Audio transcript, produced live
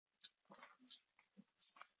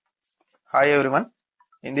Hi everyone.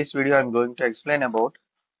 In this video, I'm going to explain about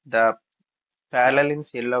the parallel in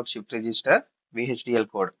serial out shift register VHDL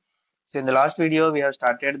code. So in the last video, we have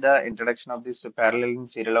started the introduction of this parallel in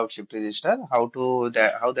serial out shift register, how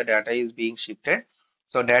the data is being shifted.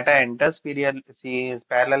 So data enters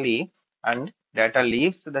parallelly and data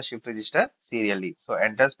leaves the shift register serially. So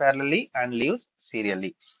enters parallelly and leaves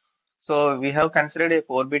serially. So we have considered a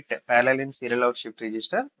 4-bit parallel in serial out shift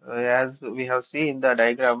register. As we have seen in the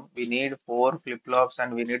diagram, we need 4 flip-flops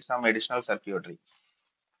and we need some additional circuitry.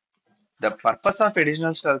 The purpose of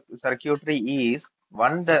additional circuitry is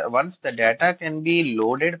once the data can be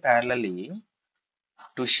loaded parallelly,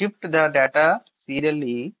 to shift the data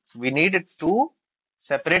serially, we need two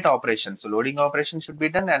separate operations. So loading operation should be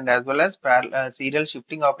done and as well as serial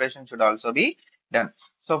shifting operation should also be done.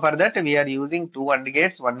 So for that, we are using two AND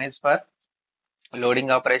gates. One is for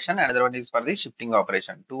loading operation, another one is for the shifting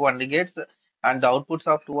operation. Two AND gates and the outputs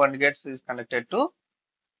of two AND gates is connected to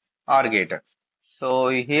OR gate. So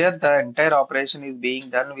here the entire operation is being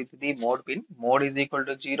done with the mode pin. Mode is equal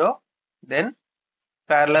to 0. Then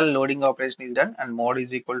parallel loading operation is done and mode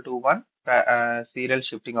is equal to 1. Serial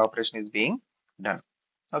shifting operation is being done.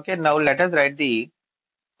 Okay, now let us write the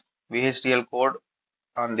VHDL code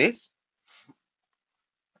on this.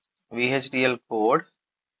 VHDL code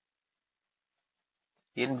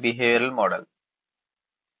in behavioral model.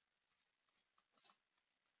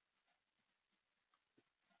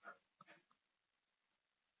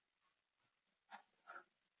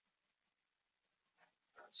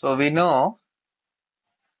 So we know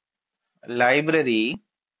library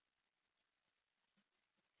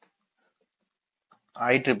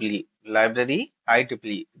IEEE, library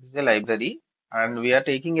IEEE. This is a library and we are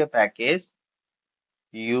taking a package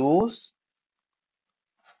use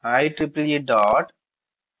IEEE dot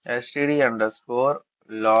std underscore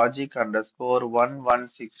logic underscore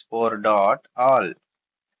 1164 dot all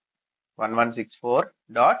 1164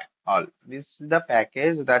 dot all. This is the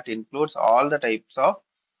package that includes all the types of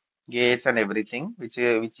gates and everything which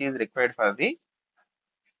is required for the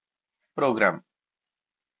program.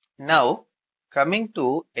 Now coming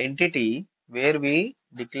to entity where we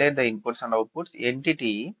declare the inputs and outputs,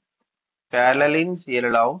 entity parallel in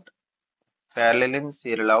serial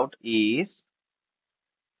out is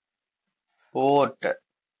port.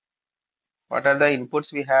 What are the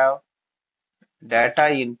inputs we have? Data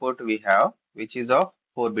input we have, which is of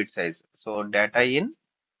 4-bit size. So data in,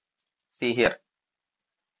 see here,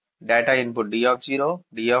 data input D of 0,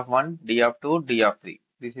 D of 1, D of 2, D of 3.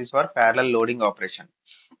 This is for parallel loading operation.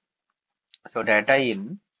 So data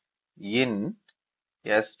in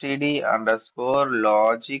std underscore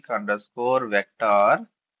logic underscore vector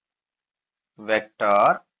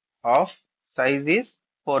of size is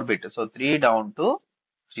 4-bit. So 3 down to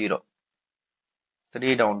 0.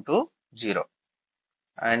 3 down to 0.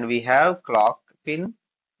 And we have clock pin,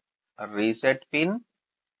 reset pin,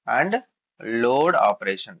 and load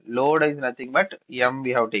operation. Load is nothing but M we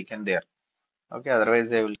have taken there. Okay,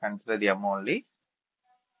 otherwise I will consider the M only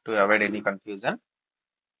to avoid any confusion.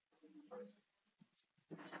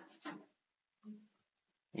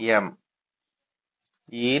 M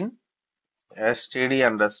in std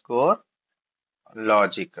underscore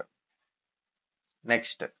logic.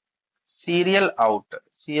 Next, serial out.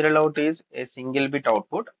 Serial out is a single bit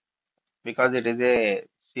output because it is a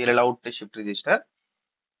serial out shift register.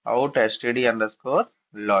 Out std underscore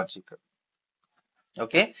logic.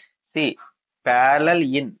 Okay, see, parallel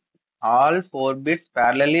in, all 4 bits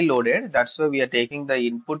parallelly loaded. That's why we are taking the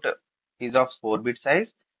input is of 4-bit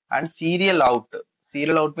size, and serial out.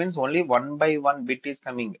 Serial out means only 1 by 1 bit is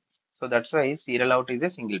coming. So that's why serial out is a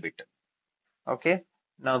single bit. Okay,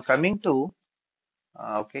 now coming to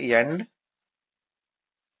end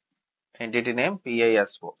entity name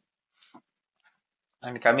PISO,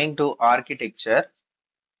 and coming to architecture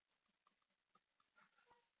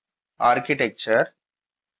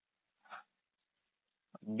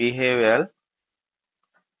behavioral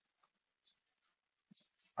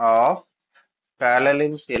of parallel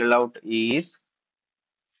in serial out is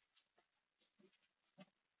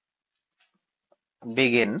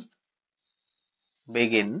begin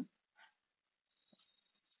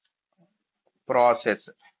process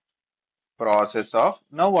of.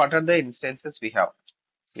 Now what are the instances we have?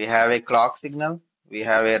 We have a clock signal, we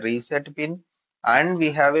have a reset pin, and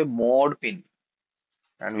we have a mode pin,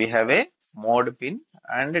 and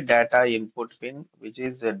data input pin, which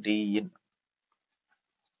is a D in.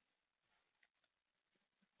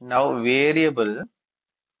 Now variable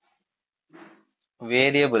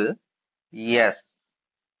yes,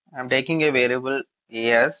 I'm taking a variable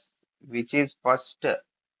yes, which is first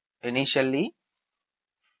initially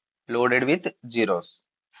loaded with zeros.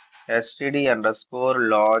 std underscore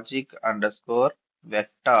logic underscore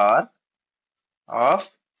vector of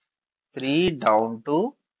 3 down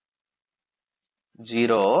to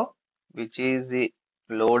 0, which is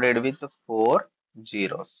loaded with 4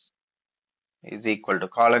 zeros, is equal to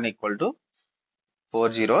colon equal to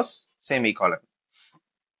 4 zeros semicolon.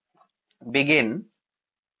 Begin.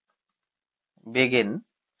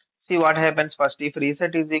 See what happens first. If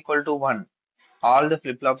reset is equal to 1, all the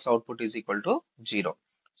flip-flops output is equal to 0.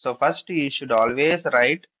 So first you should always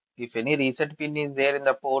write, if any reset pin is there in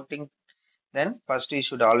the porting, then first you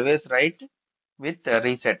should always write with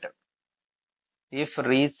reset. If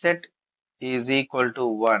reset is equal to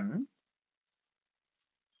 1,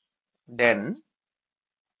 then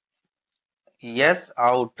yes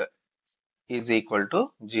out is equal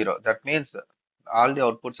to 0. That means all the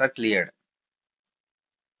outputs are cleared.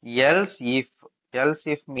 Else if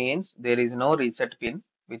means there is no reset pin,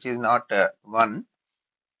 which is not 1,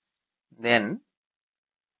 then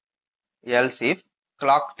else if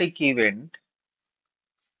clock tick event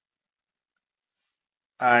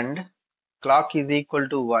and clock is equal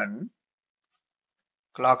to 1,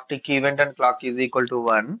 clock tick event and clock is equal to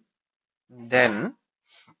 1, then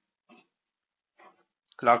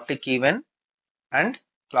clock tick event and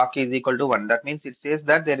clock is equal to 1. That means it says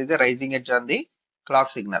that there is a rising edge on the clock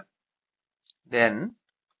signal. Then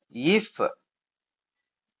if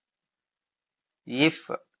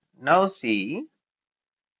now see,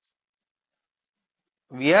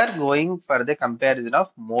 we are going for the comparison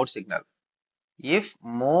of mode signal. If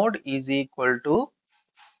mode is equal to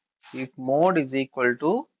 1, if mode is equal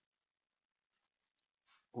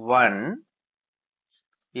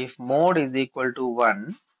to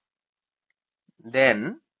 1,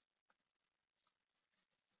 then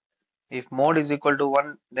if mode is equal to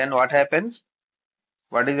 1, then what happens?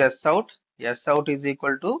 What is S out? S out is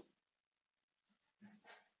equal to,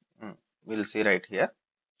 we'll see right here.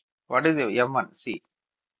 What is M1? See,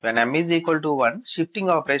 when M is equal to 1, shifting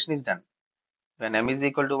operation is done. When M is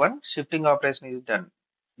equal to 1, shifting operation is done.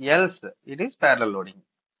 Else, it is parallel loading.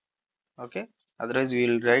 Okay. Otherwise, we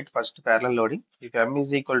will write first parallel loading. If M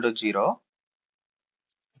is equal to 0,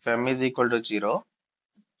 then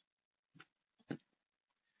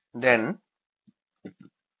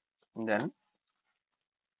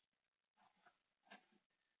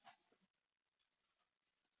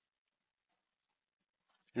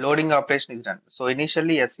loading operation is done. So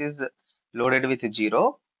initially S is loaded with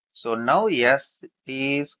 0. So now S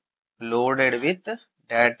is loaded with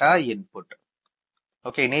data input.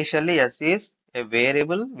 Okay, initially S is a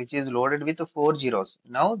variable which is loaded with 4 zeros.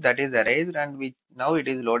 Now that is erased and now it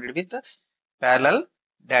is loaded with parallel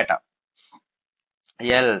data.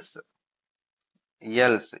 Else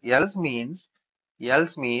means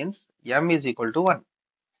M is equal to 1.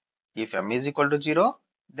 If M is equal to 0,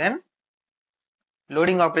 then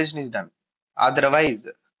loading operation is done. Otherwise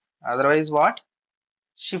what?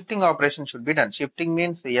 Shifting operation should be done. Shifting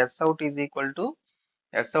means S out is equal to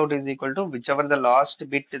whichever the last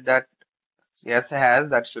bit that S has,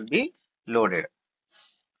 that should be loaded.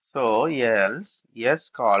 So else S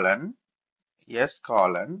colon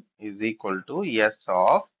is equal to S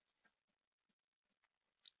of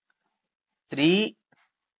 3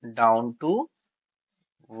 down to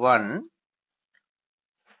 1,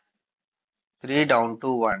 3 down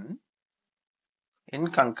to 1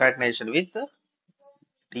 in concatenation with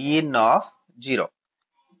din of 0.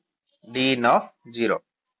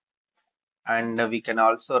 And we can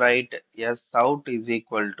also write S out is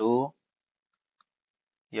equal to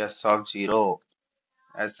S of 0.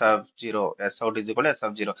 S out is equal to S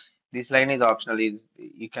of 0. This line is optional.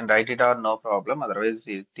 You can write it or no problem. Otherwise,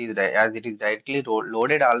 as it is directly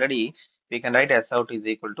loaded already, we can write S out is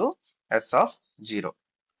equal to S of 0.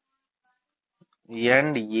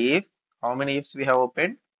 And if, how many ifs we have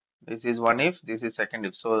opened? This is one if, this is second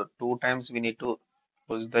if. So 2 times we need to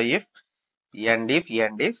push the if, and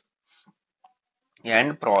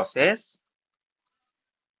end process,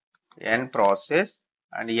 and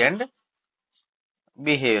end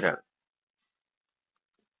behavioral.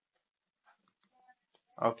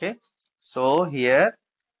 Okay. So here,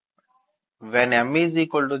 when M is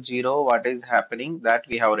equal to 0, what is happening? That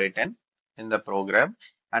we have written in the program.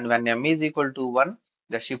 And when M is equal to 1,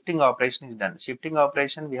 the shifting operation is done. Shifting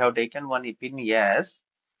operation, we have taken one pin S.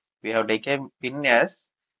 We have taken pin S.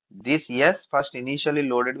 This S first initially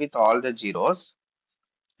loaded with all the zeros.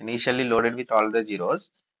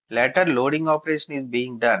 Later, loading operation is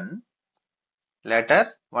being done.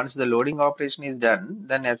 Once the loading operation is done,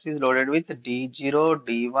 then S is loaded with D0,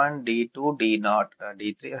 D1, D2, D0,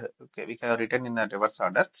 D3. Okay, we have written in the reverse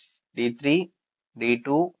order. D3,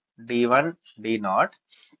 D2, D1, D0,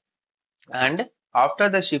 and after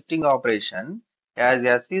the shifting operation, as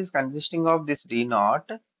S is consisting of this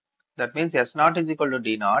D0, that means S0 is equal to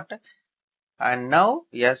D0, and now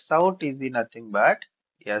S out is nothing but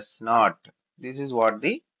S0. This is what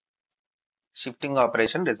the shifting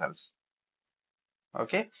operation results.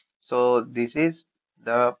 Okay, so this is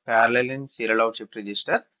the parallel in serial out shift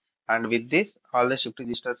register, and with this, all the shift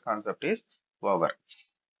registers concept is over.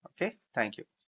 Okay, thank you.